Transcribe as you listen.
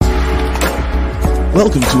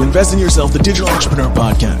Welcome to Invest in Yourself, the Digital Entrepreneur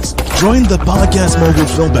Podcast. Join the podcast mogul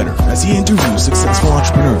Phil Better as he interviews successful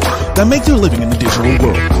entrepreneurs that make their living in the digital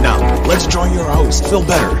world. Now, let's join your host, Phil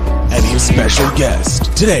Better, and his special guest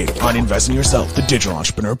today on Invest in Yourself, the Digital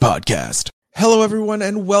Entrepreneur Podcast. Hello, everyone,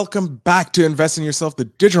 and welcome back to Invest in Yourself, the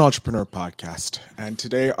Digital Entrepreneur Podcast. And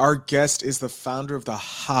today, our guest is the founder of the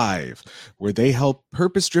Hive, where they help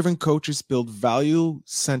purpose-driven coaches build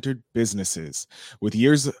value-centered businesses. With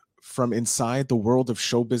years from inside the world of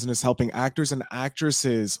show business, helping actors and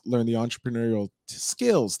actresses learn the entrepreneurial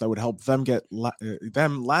skills that would help them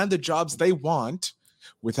land the jobs they want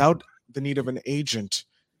without the need of an agent,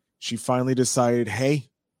 she finally decided, hey,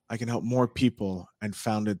 I can help more people, and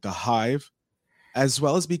founded the Hive, as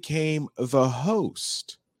well as became the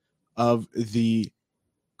host of the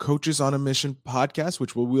Coaches on a Mission podcast,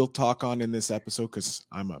 which we'll talk on in this episode because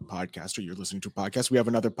I'm a podcaster. You're listening to a podcast. We have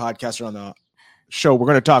another podcaster on the show. We're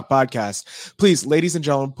going to talk podcasts. Please, ladies and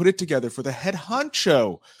gentlemen, put it together for the head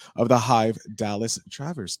honcho of the Hive, Dallas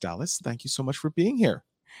Travers. Dallas, thank you so much for being here.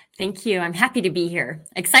 Thank you. I'm happy to be here.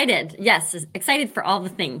 Excited. Yes, excited for all the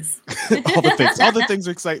things. All the things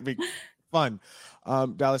excite me. Fun.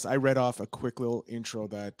 Dallas, I read off a quick little intro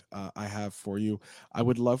that I have for you. I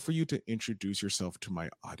would love for you to introduce yourself to my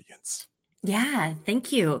audience. Yeah,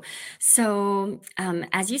 thank you. So,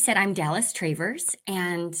 as you said, I'm Dallas Travers,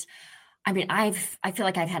 and I mean, I feel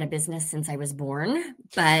like I've had a business since I was born,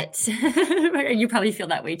 but you probably feel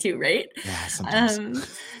that way too, right? Yeah,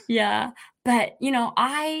 sometimes. Yeah. But,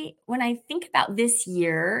 when I think about this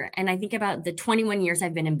year and I think about the 21 years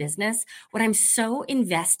I've been in business, what I'm so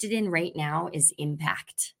invested in right now is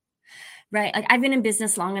impact, right? Like I've been in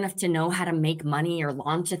business long enough to know how to make money or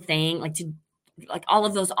launch a thing, like all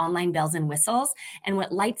of those online bells and whistles. And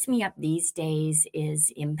what lights me up these days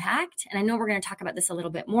is impact. And I know we're going to talk about this a little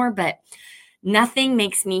bit more, but nothing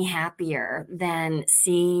makes me happier than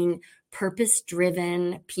seeing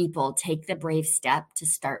purpose-driven people take the brave step to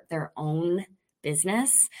start their own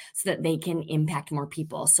business so that they can impact more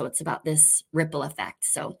people. So it's about this ripple effect.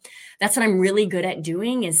 So that's what I'm really good at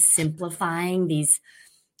doing, is simplifying these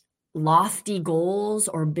lofty goals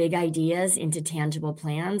or big ideas into tangible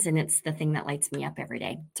plans. And it's the thing that lights me up every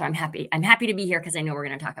day. So I'm happy to be here because I know we're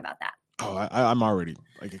going to talk about that. Oh, I'm already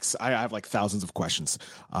I have like thousands of questions,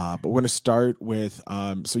 but we're going to start with,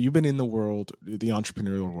 so you've been in the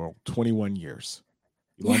entrepreneurial world, 21 years.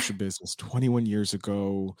 You launched your business 21 years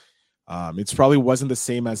ago. It's probably wasn't the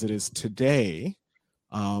same as it is today,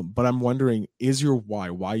 but I'm wondering, is your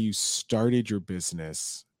why you started your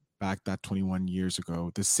business back that 21 years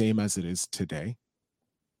ago the same as it is today?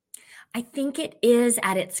 I think it is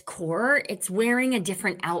at its core. It's wearing a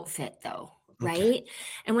different outfit though. Right. Okay.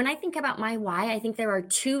 And when I think about my why, I think there are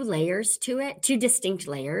two layers to it, two distinct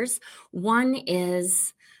layers. One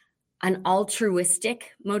is an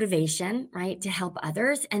altruistic motivation, right, to help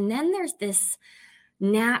others. And then there's this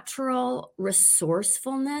natural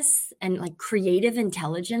resourcefulness and like creative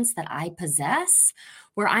intelligence that I possess,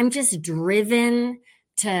 where I'm just driven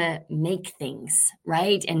to make things,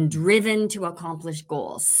 right, and driven to accomplish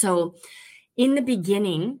goals. So in the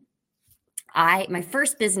beginning, my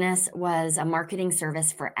first business was a marketing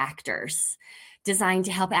service for actors designed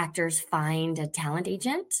to help actors find a talent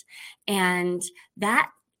agent. And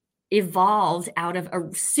that evolved out of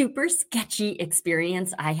a super sketchy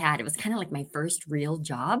experience I had. It was kind of like my first real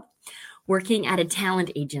job working at a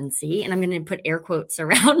talent agency. And I'm going to put air quotes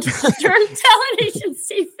around the term talent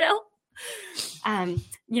agency, Phil.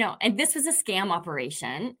 And this was a scam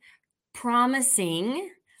operation promising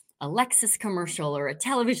a Lexus commercial or a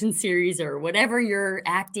television series or whatever your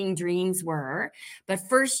acting dreams were. But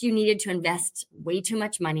first you needed to invest way too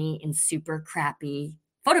much money in super crappy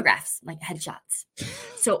photographs, like headshots.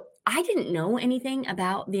 So I didn't know anything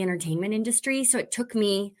about the entertainment industry. So it took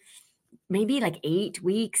me maybe like 8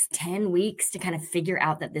 weeks, 10 weeks to kind of figure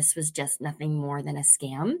out that this was just nothing more than a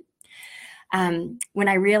scam. When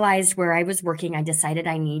I realized where I was working, I decided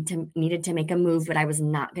I needed to make a move, but I was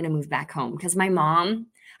not going to move back home because my mom,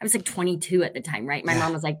 I was like 22 at the time, right? My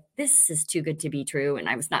mom was like, this is too good to be true. And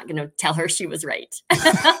I was not going to tell her she was right.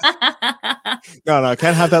 No,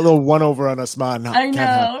 can't have that little one over on us, man. No, I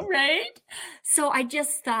know, right? So I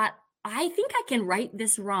just thought, I think I can right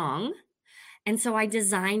this wrong. And so I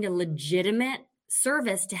designed a legitimate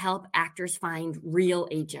service to help actors find real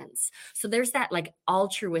agents. So there's that like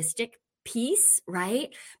altruistic piece, right?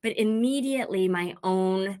 But immediately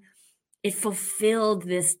it fulfilled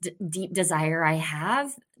this deep desire I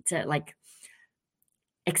have to like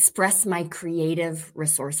express my creative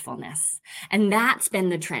resourcefulness. And that's been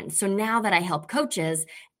the trend. So now that I help coaches,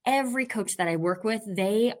 every coach that I work with,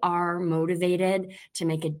 they are motivated to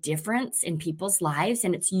make a difference in people's lives.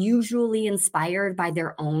 And it's usually inspired by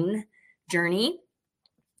their own journey.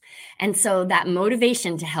 And so that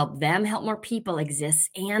motivation to help them help more people exists.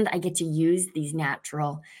 And I get to use these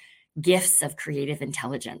natural gifts of creative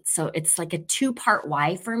intelligence. So it's like a two-part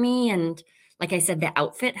why for me. And like I said, the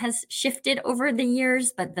outfit has shifted over the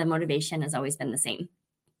years, but the motivation has always been the same.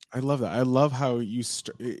 I love that. I love how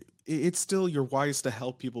it's still your why is to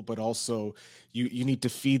help people, but also you need to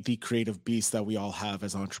feed the creative beast that we all have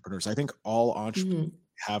as entrepreneurs. I think all entrepreneurs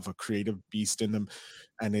have a creative beast in them,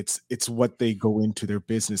 and it's what they go into their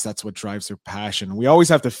business. That's what drives their passion. We always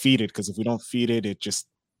have to feed it, because if we don't feed it, it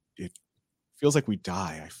feels like we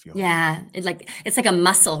die. I feel. Yeah, it's like a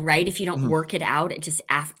muscle, right? If you don't work it out, it just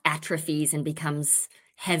atrophies and becomes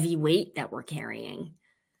heavy weight that we're carrying.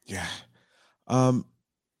 Yeah.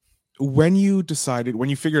 When you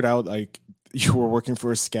figured out like you were working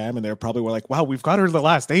for a scam, and they probably were like, wow, we've got her the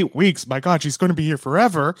last 8 weeks. My God, she's going to be here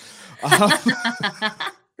forever.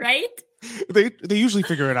 Right? They usually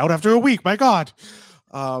figure it out after a week. My God.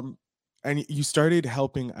 And you started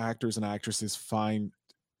helping actors and actresses find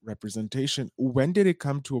representation. When did it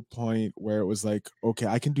come to a point where it was like, okay,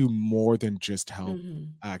 I can do more than just help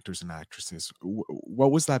actors and actresses?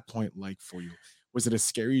 What was that point like for you? Was it a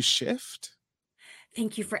scary shift?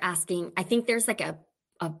 Thank you for asking. I think there's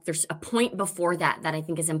there's a point before that I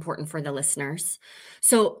think is important for the listeners.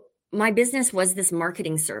 So my business was this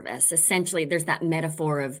marketing service. Essentially, there's that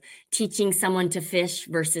metaphor of teaching someone to fish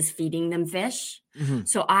versus feeding them fish.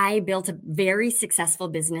 So I built a very successful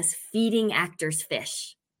business feeding actors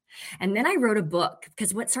fish. And then I wrote a book,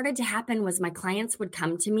 because what started to happen was my clients would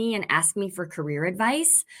come to me and ask me for career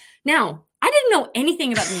advice. Now, I didn't know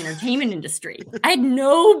anything about the entertainment industry. I had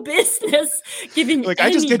no business giving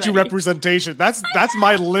I just get you representation. That's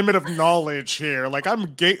my limit of knowledge here. Like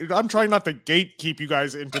I'm trying not to gatekeep you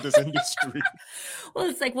guys into this industry. Well,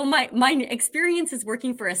 it's like, my experience is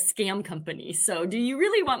working for a scam company. So do you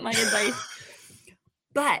really want my advice?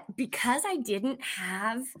 But because I didn't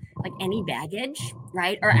have any baggage,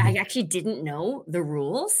 right? Or I actually didn't know the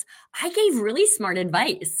rules, I gave really smart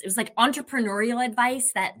advice. It was like entrepreneurial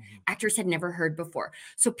advice that actors had never heard before.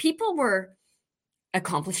 So people were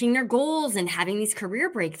accomplishing their goals and having these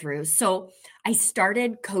career breakthroughs. So I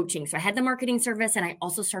started coaching. So I had the marketing service, and I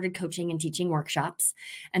also started coaching and teaching workshops.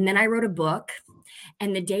 And then I wrote a book.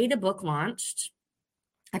 And the day the book launched,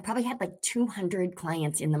 I probably had 200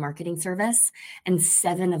 clients in the marketing service, and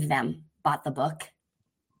 7 of them bought the book.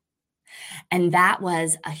 And that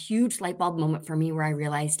was a huge light bulb moment for me, where I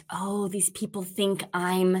realized, oh, these people think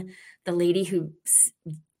I'm the lady who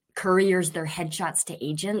couriers their headshots to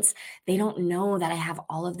agents. They don't know that I have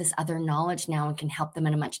all of this other knowledge now and can help them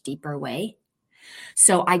in a much deeper way.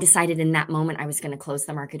 So I decided in that moment I was going to close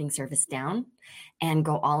the marketing service down and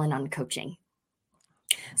go all in on coaching.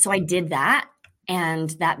 So I did that. And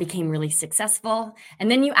that became really successful. And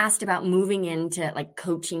then you asked about moving into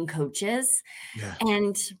coaching coaches. Yeah.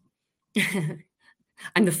 And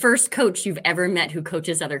I'm the first coach you've ever met who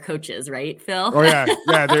coaches other coaches, right, Phil? Oh yeah,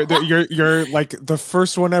 yeah. You're like the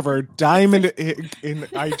first one ever. Diamond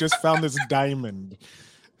I just found this diamond.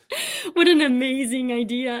 What an amazing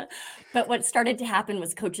idea. But what started to happen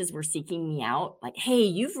was coaches were seeking me out. Like, hey,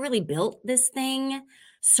 you've really built this thing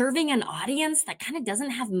serving an audience that kind of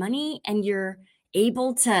doesn't have money, and you're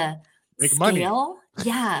able to make scale. Money.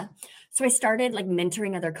 Yeah. So I started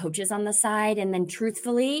mentoring other coaches on the side. And then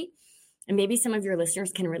truthfully, and maybe some of your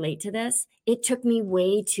listeners can relate to this, it took me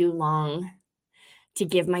way too long to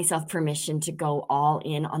give myself permission to go all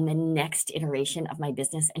in on the next iteration of my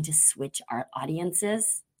business and to switch our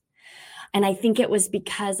audiences. And I think it was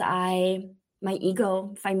because my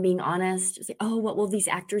ego, if I'm being honest, was like, oh, what will these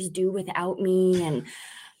actors do without me?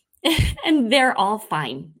 And they're all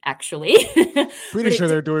fine, actually. Pretty sure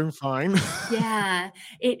they're doing fine. Yeah.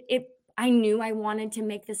 I knew I wanted to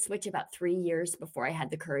make the switch about 3 years before I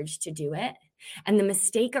had the courage to do it. And the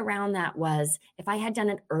mistake around that was, if I had done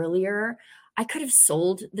it earlier, I could have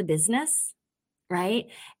sold the business, right?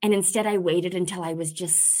 And instead I waited until I was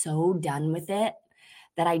just so done with it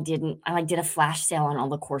that I did a flash sale on all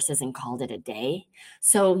the courses and called it a day.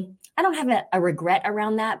 So I don't have a regret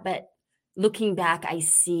around that, but looking back, I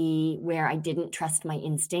see where I didn't trust my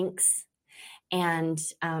instincts, and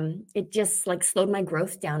it just slowed my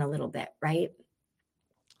growth down a little bit, right?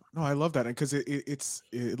 No, I love that because it's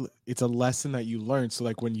a lesson that you learn. So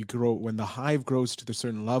like when you grow, when the hive grows to the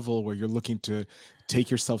certain level where you're looking to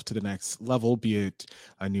take yourself to the next level, be it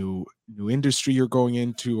a new industry you're going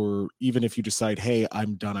into, or even if you decide, hey,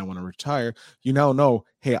 I'm done, I want to retire, you now know,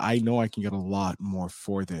 hey, I know I can get a lot more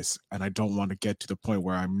for this, and I don't want to get to the point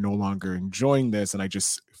where I'm no longer enjoying this and I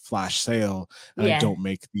just flash sale and I Yeah. don't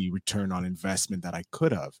make the return on investment that I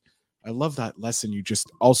could have. I love that lesson you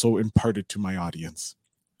just also imparted to my audience.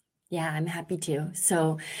 Yeah, I'm happy to.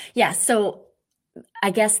 So, yeah, so I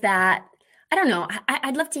guess that, I don't know,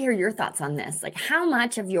 I'd love to hear your thoughts on this. Like, how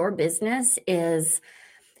much of your business is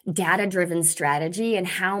data-driven strategy and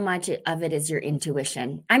how much of it is your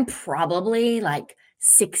intuition? I'm probably like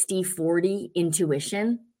 60-40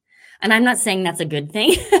 intuition. And I'm not saying that's a good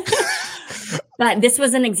thing, but this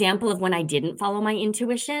was an example of when I didn't follow my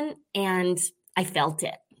intuition and I felt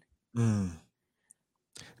it. Mm.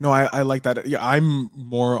 No, I like that. Yeah, I'm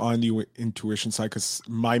more on the intuition side because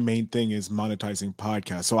my main thing is monetizing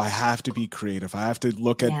podcasts. So I have to be creative. I have to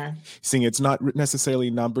look at Yeah. seeing it's not necessarily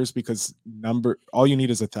numbers because all you need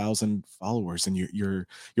is 1,000 followers and your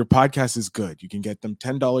podcast is good. You can get them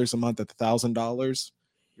 $10 a month at $1,000.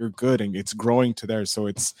 You're good and it's growing to there. So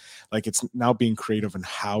it's like it's now being creative in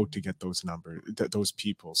how to get those numbers, those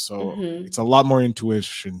people. So Mm-hmm. it's a lot more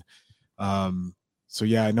intuition. So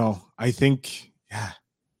yeah, no, I think yeah,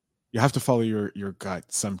 you have to follow your gut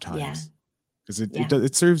Yeah. sometimes because Yeah.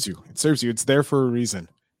 it serves you. It serves you. It's there for a reason.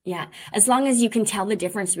 Yeah. As long as you can tell the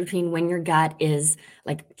difference between when your gut is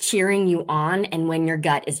like cheering you on and when your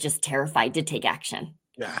gut is just terrified to take action.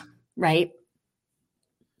 Yeah. Right.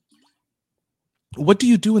 What do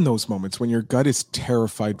you do in those moments when your gut is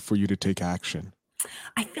terrified for you to take action?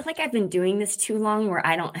 I feel like I've been doing this too long where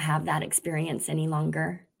I don't have that experience any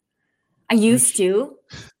longer. I used to,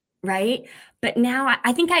 right? But now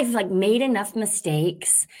I think I've like made enough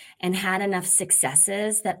mistakes and had enough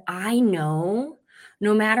successes that I know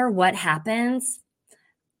no matter what happens,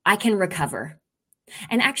 I can recover.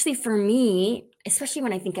 And actually, for me, especially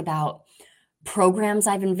when I think about programs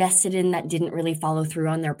I've invested in that didn't really follow through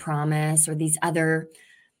on their promise, or these other,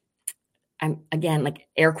 I'm again like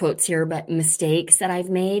air quotes here, but mistakes that I've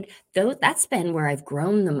made, that's been where I've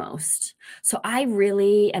grown the most. So I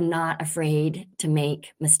really am not afraid to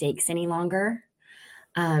make mistakes any longer,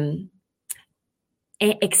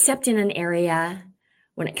 except in an area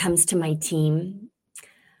when it comes to my team,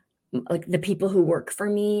 like the people who work for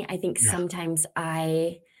me. I think Yeah. sometimes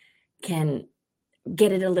I can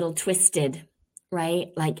get it a little twisted,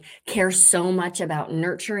 right? Like care so much about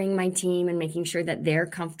nurturing my team and making sure that they're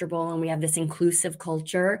comfortable and we have this inclusive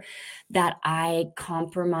culture that I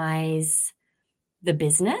compromise the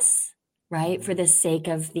business, right? For the sake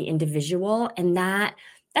of the individual. And that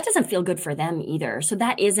doesn't feel good for them either. So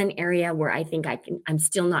that is an area where I think I'm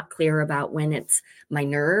still not clear about when it's my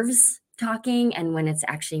nerves talking and when it's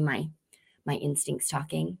actually my instincts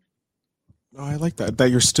talking. Oh, I like that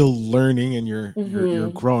you're still learning and you're Mm-hmm.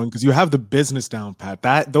 growing because you have the business down pat.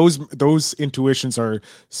 That those intuitions are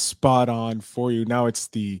spot on for you. Now it's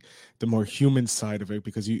the more human side of it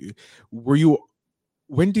because you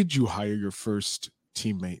when did you hire your first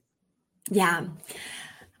teammate? Yeah.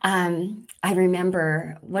 I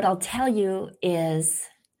remember what I'll tell you is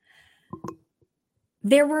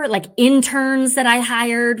there were like interns that I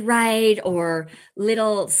hired, right? Or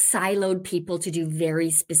little siloed people to do very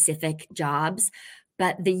specific jobs.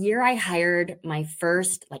 But the year I hired my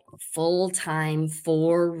first like full-time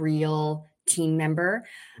for real team member,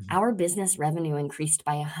 Mhm. our business revenue increased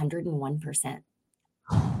by 101%.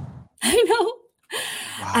 I know.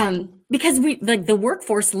 Wow. Because we like the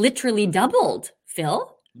workforce literally doubled,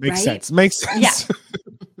 Phil, Makes right? sense. Makes Yeah. sense.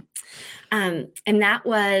 And that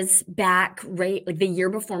was back right like the year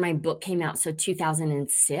before my book came out, so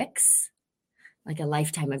 2006, like a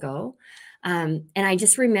lifetime ago. And I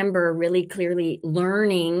just remember really clearly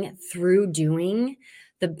learning through doing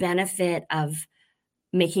the benefit of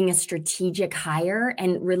making a strategic hire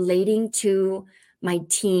and relating to my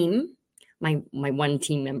team, my one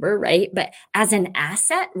team member, right? But as an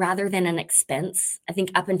asset rather than an expense. I think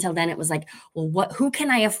up until then it was like, well, who can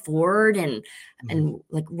I afford and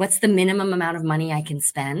like what's the minimum amount of money I can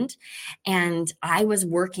spend? And I was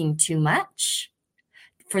working too much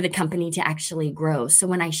for the company to actually grow. So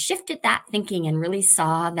when I shifted that thinking and really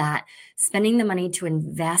saw that spending the money to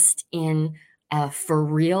invest in a for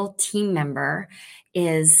real team member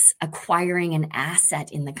is acquiring an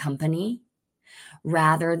asset in the company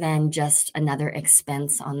rather than just another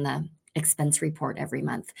expense on the expense report every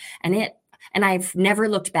month. And I've never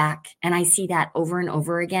looked back. And I see that over and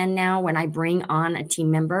over again now when I bring on a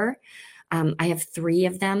team member. I have 3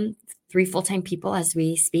 of them, 3 full-time people as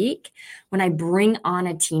we speak. When I bring on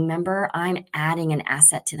a team member, I'm adding an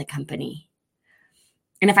asset to the company.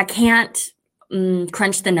 And if I can't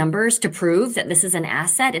crunch the numbers to prove that this is an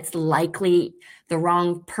asset, it's likely the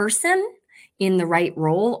wrong person in the right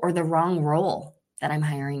role or the wrong role that I'm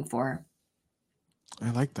hiring for.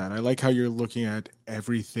 I like that. I like how you're looking at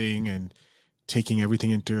everything and taking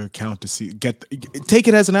everything into account to take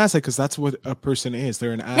it as an asset, because that's what a person is.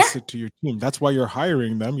 They're an asset to your team. That's why you're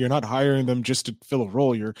hiring them. You're not hiring them just to fill a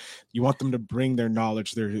role. You want them to bring their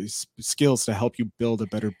knowledge, their skills to help you build a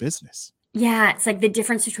better business. Yeah, it's like the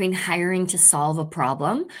difference between hiring to solve a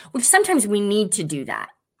problem, which sometimes we need to do that,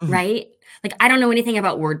 right? Like, I don't know anything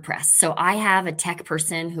about WordPress. So I have a tech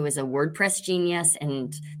person who is a WordPress genius,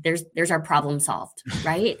 and there's our problem solved,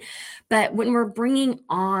 right? But when we're bringing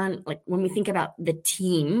on, like when we think about the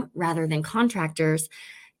team rather than contractors,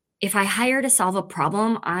 if I hire to solve a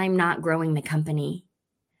problem, I'm not growing the company,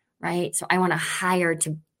 right? So I want to hire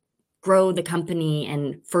to grow the company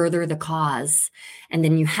and further the cause. And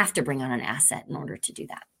then you have to bring on an asset in order to do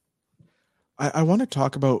that. I want to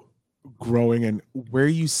talk about growing and where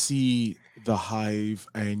you see the Hive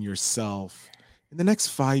and yourself in the next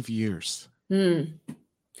 5 years.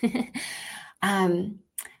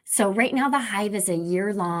 So right now, the Hive is a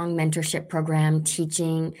year-long mentorship program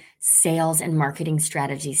teaching sales and marketing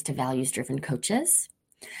strategies to values-driven coaches.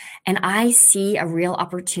 And I see a real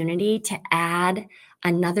opportunity to add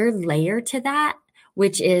another layer to that,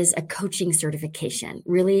 which is a coaching certification,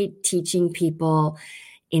 really teaching people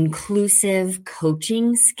inclusive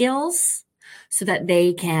coaching skills so that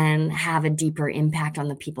they can have a deeper impact on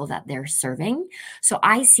the people that they're serving. So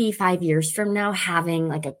I see 5 years from now having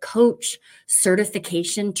like a coach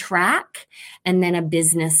certification track and then a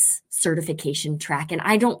business certification track. And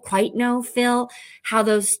I don't quite know, Phil, how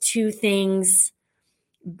those two things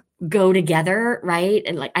go together, right?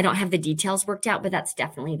 And like, I don't have the details worked out, but that's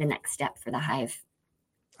definitely the next step for the Hive.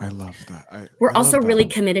 I love that. We're also really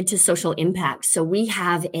committed to social impact. So we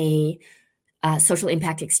have a social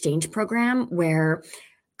impact exchange program where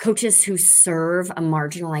coaches who serve a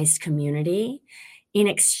marginalized community, in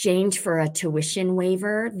exchange for a tuition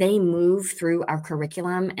waiver, they move through our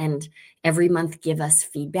curriculum and every month give us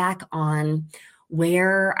feedback on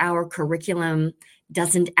where our curriculum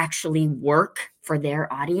doesn't actually work for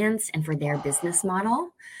their audience and for their business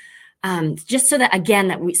model. Just so that,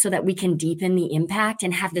 again, so that we can deepen the impact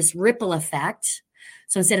and have this ripple effect.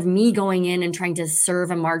 So instead of me going in and trying to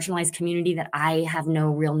serve a marginalized community that I have no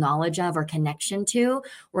real knowledge of or connection to,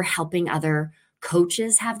 we're helping other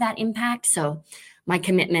coaches have that impact. So my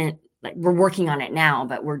commitment, like, we're working on it now,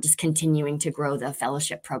 but we're just continuing to grow the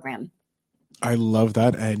fellowship program. I love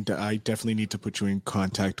that. And I definitely need to put you in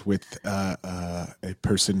contact with a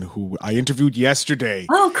person who I interviewed yesterday.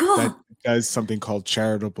 Oh, cool. That does something called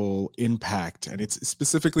charitable impact. And it's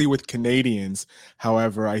specifically with Canadians.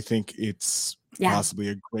 However, I think it's possibly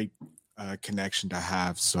a great connection to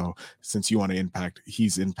have. So since you want to impact,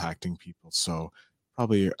 he's impacting people. So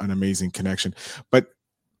probably an amazing connection. But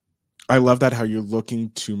I love that, how you're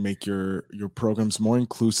looking to make your programs more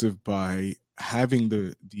inclusive by having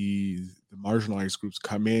the marginalized groups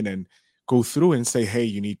come in and go through and say,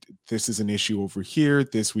 hey, this is an issue over here,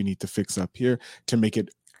 this we need to fix up here, to make it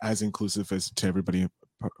as inclusive as to everybody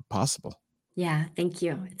possible. Yeah, thank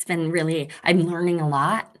you. It's been really, I'm learning a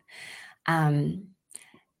lot. And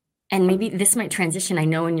maybe this might transition. I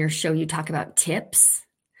know in your show you talk about tips,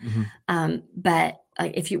 but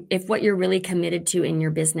if what you're really committed to in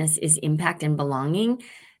your business is impact and belonging,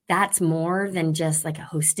 that's more than just like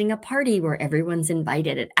hosting a party where everyone's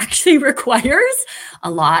invited. It actually requires a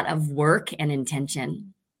lot of work and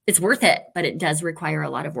intention. It's worth it, but it does require a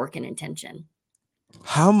lot of work and intention.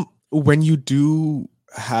 When you do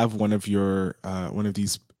have one of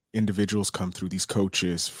these individuals come through, these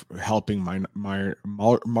coaches helping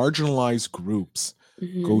marginalized groups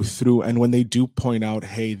go through, and when they do point out,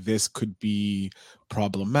 hey, this could be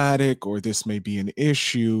problematic or this may be an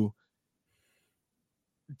issue,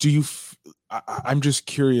 I'm just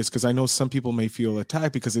curious, because I know some people may feel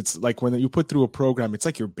attacked, because it's like when you put through a program, it's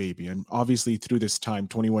like your baby. And obviously through this time,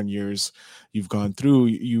 21 years you've gone through,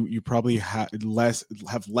 you probably have less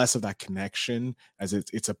of that connection, as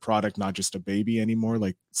it's a product, not just a baby anymore.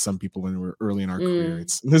 Like some people, when we're early in our career,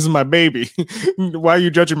 this is my baby. Why are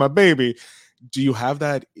you judging my baby? Do you have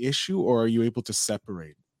that issue, or are you able to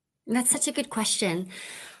separate? That's such a good question.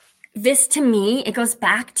 This, to me, it goes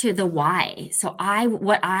back to the why. So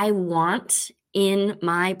what I want in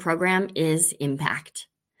my program is impact,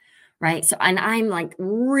 right? So, and I'm like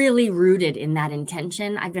really rooted in that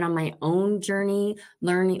intention. I've been on my own journey,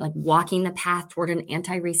 learning, like walking the path toward an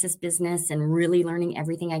anti-racist business and really learning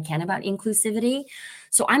everything I can about inclusivity.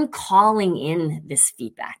 So I'm calling in this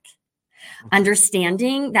feedback,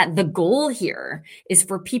 understanding that the goal here is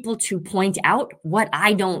for people to point out what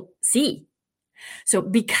I don't see. So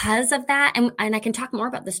because of that, and I can talk more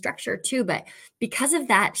about the structure too, but because of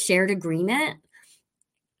that shared agreement,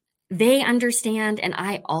 they understand, and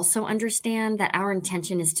I also understand that our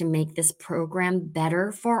intention is to make this program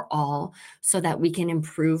better for all so that we can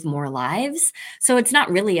improve more lives. So it's not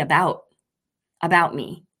really about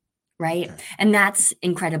me, right? Okay. And that's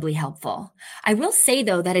incredibly helpful. I will say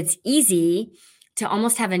though that it's easy to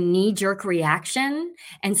almost have a knee-jerk reaction.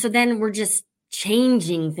 And so then we're just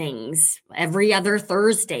changing things every other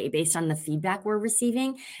Thursday based on the feedback we're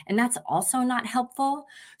receiving. And that's also not helpful.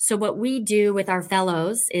 So what we do with our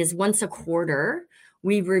fellows is once a quarter,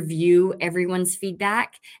 we review everyone's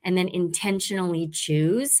feedback and then intentionally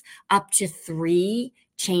choose up to 3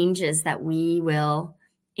 changes that we will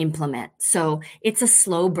implement. So it's a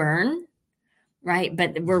slow burn, right?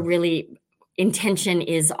 But we're really, intention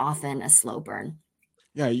is often a slow burn.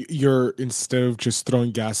 Yeah, you're, instead of just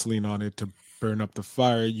throwing gasoline on it to burn up the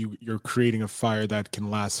fire, you're creating a fire that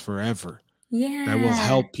can last forever. That will Yeah.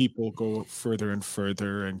 help people go further and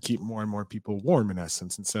further and keep more and more people warm, in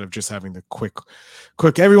essence, instead of just having the quick,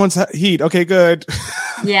 everyone's heat. Okay, good.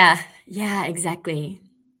 Yeah. Yeah, exactly.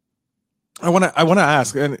 I want to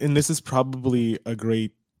ask, and this is probably a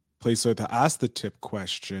great place to ask the tip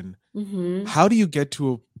question. Mm-hmm. How do you get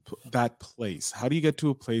to that place? How do you get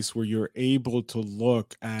to a place where you're able to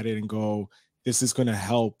look at it and go, this is going to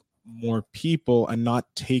help more people, and not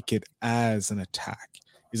take it as an attack?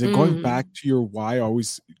 Is it going back to your why,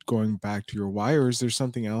 always going back to your why, or is there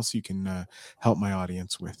something else you can help my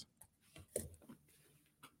audience with?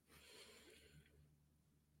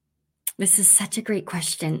 This is such a great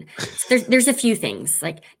question. So there's a few things.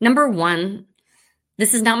 Like, number one,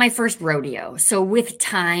 this is not my first rodeo. So with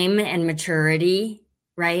time and maturity,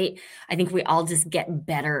 right, I think we all just get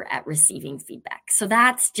better at receiving feedback. So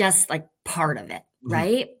that's just like part of it,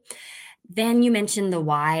 right? Then you mentioned the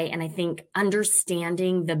why, and I think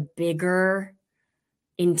understanding the bigger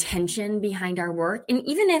intention behind our work. And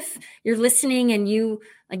even if you're listening and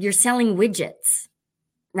you're selling widgets,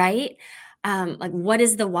 right? Like, what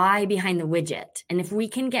is the why behind the widget? And if we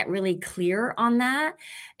can get really clear on that,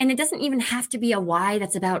 and it doesn't even have to be a why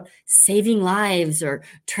that's about saving lives or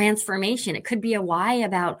transformation. It could be a why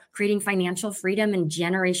about creating financial freedom and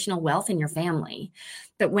generational wealth in your family.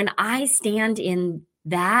 But when I stand in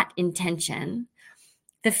that intention,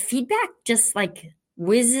 the feedback just like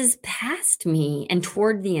whizzes past me and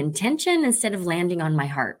toward the intention instead of landing on my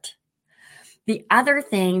heart. The other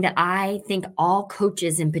thing that I think all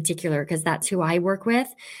coaches in particular, because that's who I work with,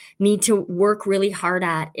 need to work really hard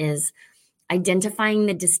at is identifying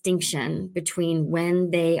the distinction between when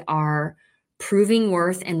they are proving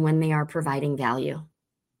worth and when they are providing value.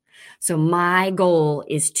 So my goal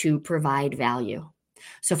is to provide value.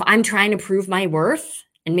 So if I'm trying to prove my worth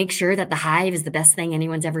and make sure that the Hive is the best thing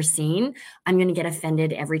anyone's ever seen, I'm going to get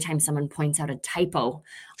offended every time someone points out a typo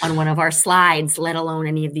on one of our slides, let alone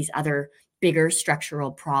any of these other bigger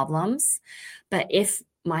structural problems. But if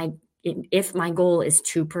my goal is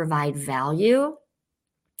to provide value,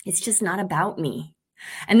 it's just not about me.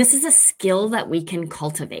 And this is a skill that we can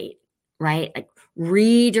cultivate, right? Like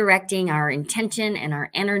redirecting our intention and our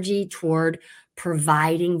energy toward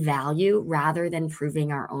providing value rather than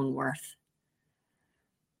proving our own worth.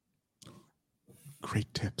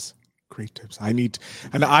 Great tips. Great tips. I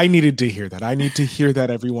needed to hear that. I need to hear that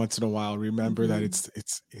every once in a while. Remember that it's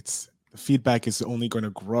the feedback is only going to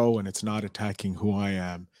grow, and it's not attacking who I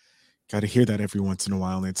am. Got to hear that every once in a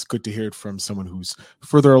while. And it's good to hear it from someone who's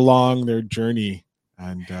further along their journey,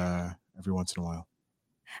 and every once in a while.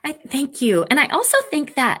 Thank you. And I also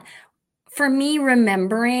think that for me,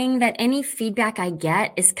 remembering that any feedback I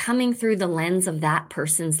get is coming through the lens of that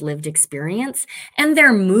person's lived experience and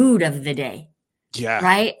their mood of the day. Yeah.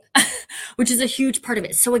 Right? Which is a huge part of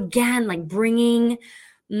it. So again, like bringing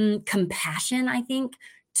compassion, I think,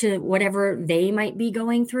 to whatever they might be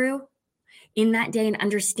going through in that day, and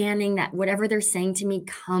understanding that whatever they're saying to me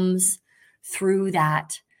comes through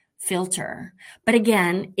that filter. But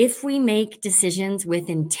again, if we make decisions with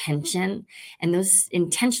intention, and those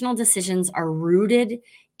intentional decisions are rooted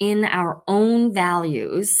in our own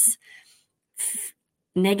values,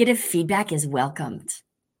 negative feedback is welcomed.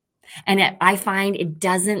 And I find it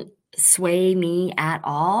doesn't sway me at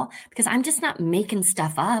all, because I'm just not making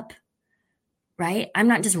stuff up, right? I'm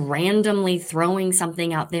not just randomly throwing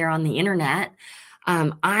something out there on the internet.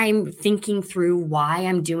 I'm thinking through why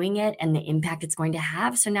I'm doing it and the impact it's going to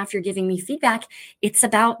have. So now if you're giving me feedback, it's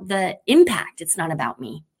about the impact. It's not about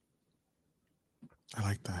me. I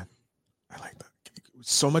like that.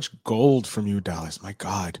 So much gold from you, Dallas. My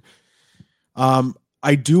God.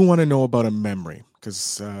 I do want to know about a memory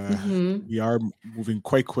because we are moving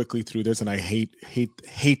quite quickly through this, and I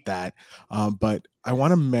hate that. But I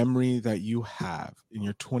want a memory that you have in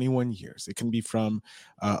your 21 years. It can be from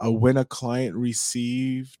a win a client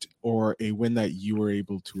received or a win that you were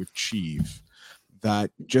able to achieve that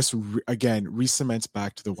just again re-cements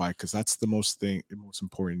back to the why, because that's the most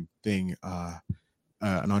important thing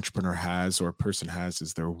an entrepreneur has or a person has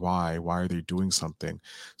is their why. Why are they doing something?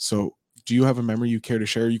 So do you have a memory you care to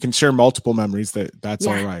share? You can share multiple memories, that's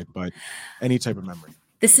all right, but any type of memory.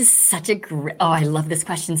 This is such a great, I love this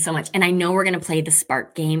question so much. And I know we're going to play the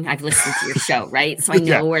Spark game. I've listened to your show, right? So I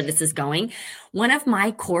know where this is going. One of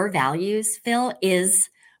my core values, Phil, is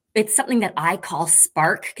it's something that I call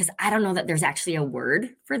spark, because I don't know that there's actually a word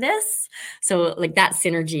for this. So like that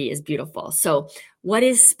synergy is beautiful. So what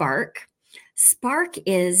is spark? Spark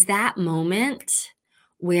is that moment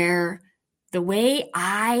where the way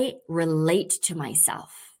I relate to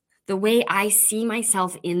myself, the way I see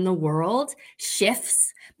myself in the world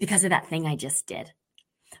shifts because of that thing I just did.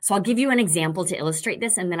 So I'll give you an example to illustrate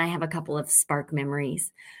this, and then I have a couple of spark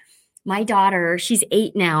memories. My daughter, she's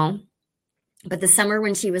 8 now, but the summer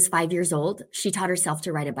when she was 5 years old, she taught herself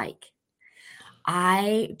to ride a bike.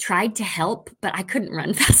 I tried to help, but I couldn't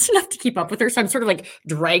run fast enough to keep up with her. So I'm sort of like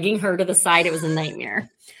dragging her to the side. It was a nightmare.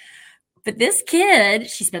 But this kid,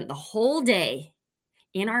 she spent the whole day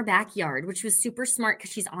in our backyard, which was super smart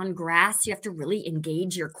because she's on grass. You have to really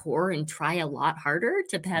engage your core and try a lot harder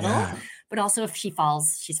to pedal. But also if she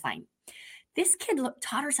falls, she's fine. This kid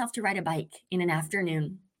taught herself to ride a bike in an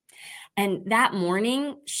afternoon. And that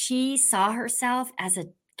morning, she saw herself as a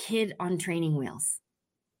kid on training wheels.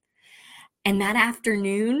 And that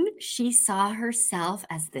afternoon, she saw herself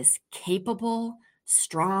as this capable,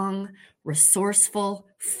 strong, resourceful,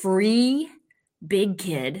 free, big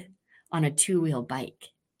kid on a 2-wheel bike.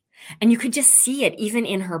 And you could just see it even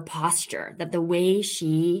in her posture, that the way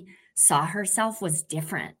she saw herself was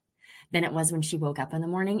different than it was when she woke up in the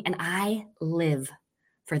morning. And I live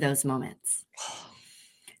for those moments.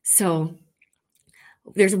 So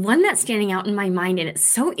there's one that's standing out in my mind, and it's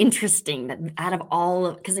so interesting that out of all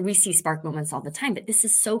of, because we see spark moments all the time, but this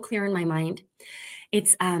is so clear in my mind.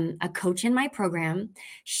 It's a coach in my program.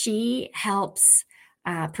 She helps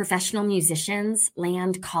professional musicians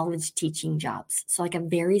land college teaching jobs. So like a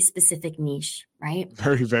very specific niche, right?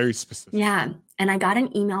 Very, very specific. Yeah. And I got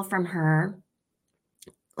an email from her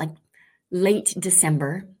like late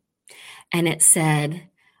December, and it said,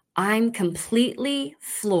 "I'm completely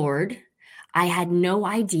floored. I had no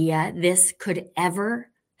idea this could ever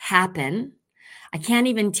happen. I can't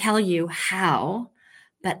even tell you how,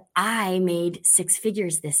 but I made 6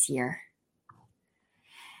 figures this year."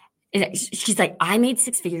 She's like, "I made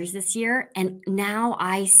 6 figures this year, and now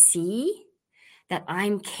I see that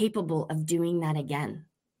I'm capable of doing that again."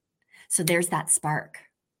 So there's that spark,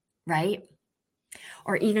 right?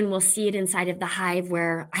 Or even we'll see it inside of the Hive,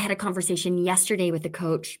 where I had a conversation yesterday with a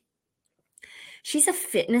coach. She's a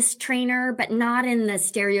fitness trainer, but not in the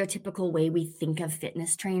stereotypical way we think of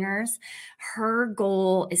fitness trainers. Her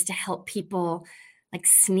goal is to help people like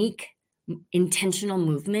sneak intentional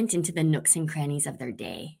movement into the nooks and crannies of their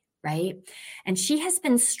day, right? And she has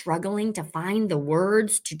been struggling to find the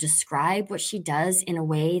words to describe what she does in a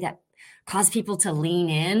way that cause people to lean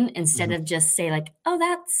in instead of just say like, "Oh,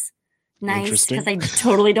 that's nice," because I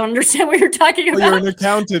totally don't understand what you're talking about. Oh, you're an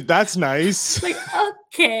accountant. That's nice. Like,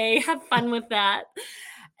 okay, have fun with that.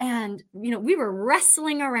 And, we were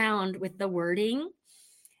wrestling around with the wording.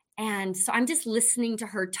 And so I'm just listening to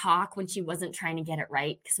her talk when she wasn't trying to get it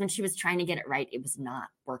right. Because when she was trying to get it right, it was not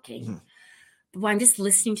working. But I'm just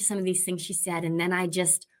listening to some of these things she said. And then I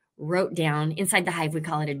just wrote down, inside the Hive, we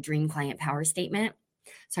call it a dream client power statement.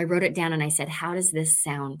 So I wrote it down and I said, "How does this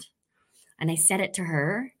sound?" And I said it to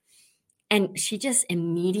her. And she just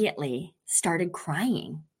immediately started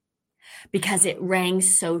crying because it rang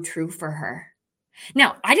so true for her.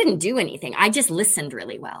 Now, I didn't do anything. I just listened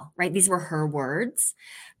really well, right? These were her words.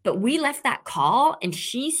 But we left that call and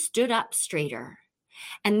she stood up straighter.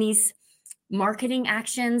 And these marketing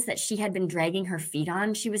actions that she had been dragging her feet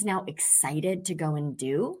on, she was now excited to go and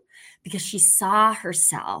do because she saw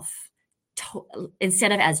herself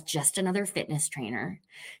instead of as just another fitness trainer,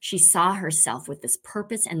 she saw herself with this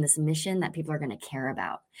purpose and this mission that people are going to care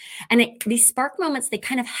about. And these spark moments, they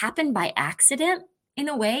kind of happen by accident, in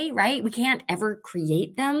a way, right? We can't ever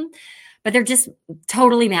create them, but they're just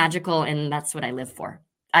totally magical, and that's what I live for.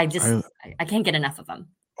 I can't get enough of them.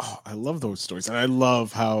 Oh, I love those stories, and I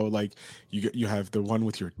love how like you have the one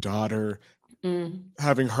with your daughter,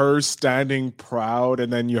 having her standing proud,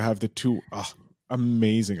 and then you have the two. Oh,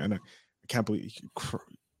 amazing! And I can't believe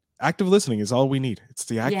active listening is all we need. It's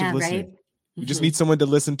the active listening. Right? We just need someone to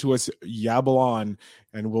listen to us yabble on,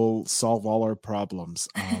 and we'll solve all our problems.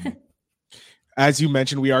 As you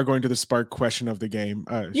mentioned, we are going to the Spark question of the game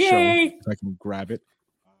show. If I can grab it.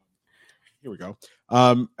 Here we go.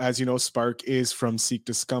 As you know, Spark is from Seek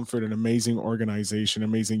Discomfort, an amazing organization,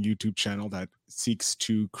 amazing YouTube channel that seeks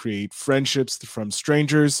to create friendships from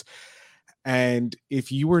strangers. And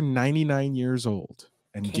if you were 99 years old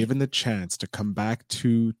and given the chance to come back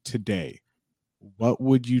to today, what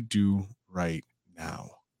would you do right now?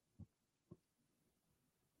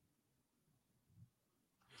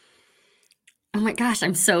 Oh my gosh,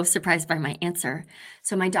 I'm so surprised by my answer.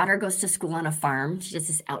 So my daughter goes to school on a farm. She does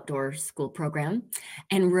this outdoor school program.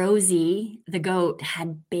 And Rosie, the goat,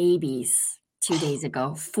 had babies 2 days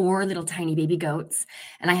ago, 4 little tiny baby goats.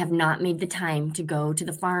 And I have not made the time to go to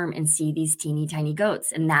the farm and see these teeny tiny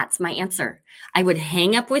goats. And that's my answer. I would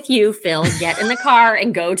hang up with you, Phil, get in the car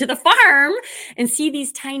and go to the farm and see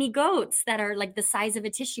these tiny goats that are like the size of a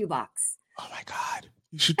tissue box. Oh my God.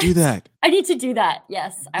 You should do that. I need to do that.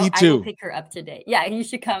 Yes. Me I too. will pick her up today. Yeah, you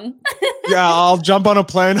should come. Yeah, I'll jump on a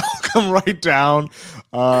plane. I'll come right down.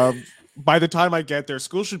 By the time I get there,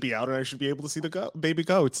 school should be out and I should be able to see the baby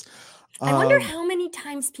goats. I wonder how many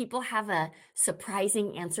times people have a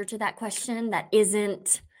surprising answer to that question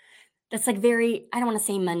that's like very, I don't want to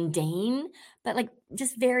say mundane, but like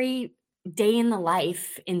just very day in the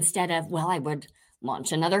life instead of, well, I would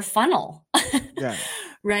launch another funnel. Yeah.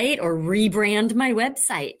 Right? Or rebrand my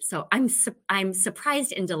website. So I'm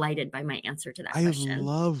surprised and delighted by my answer to that question. I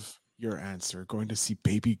love your answer, going to see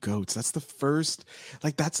baby goats. That's the first,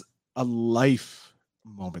 like that's a life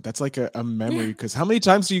moment. That's like a memory, because how many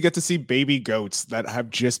times do you get to see baby goats that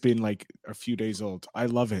have just been like a few days old? I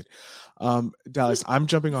love it. Dallas, I'm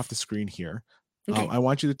jumping off the screen here. Okay. I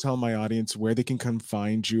want you to tell my audience where they can come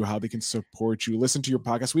find you, how they can support you, listen to your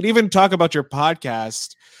podcast. We didn't even talk about your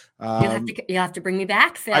podcast. You'll have to bring me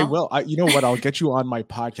back, Phil. I will. You know what? I'll get you on my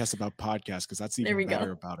podcast about podcasts, because that's even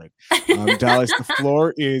better about it. Dallas, the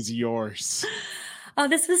floor is yours. Oh,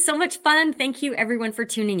 this was so much fun. Thank you, everyone, for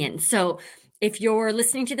tuning in. So if you're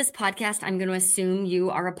listening to this podcast, I'm going to assume you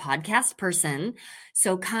are a podcast person.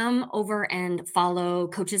 So come over and follow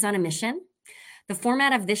Coaches on a Mission. The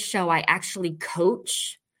format of this show, I actually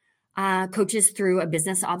coach coaches through a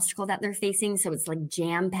business obstacle that they're facing. So it's like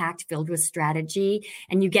jam-packed, filled with strategy,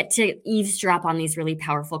 and you get to eavesdrop on these really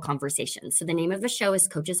powerful conversations. So the name of the show is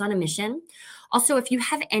Coaches on a Mission. Also, if you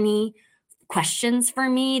have any questions for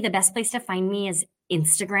me, the best place to find me is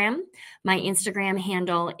Instagram. My Instagram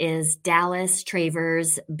handle is Dallas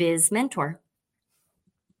Travers Biz Mentor.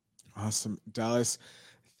 Awesome. Dallas,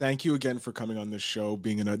 thank you again for coming on this show,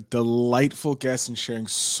 being a delightful guest and sharing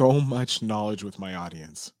so much knowledge with my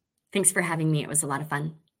audience. Thanks for having me. It was a lot of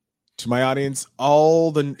fun. To my audience, all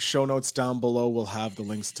the show notes down below will have the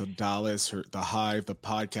links to Dallas, the Hive, the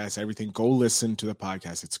podcast, everything. Go listen to the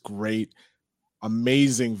podcast. It's great.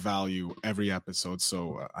 Amazing value every episode.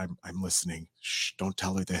 So I'm listening. Shh, don't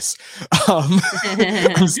tell her this.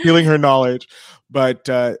 I'm stealing her knowledge. But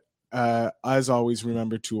as always,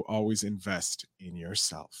 remember to always invest in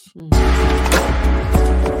yourself.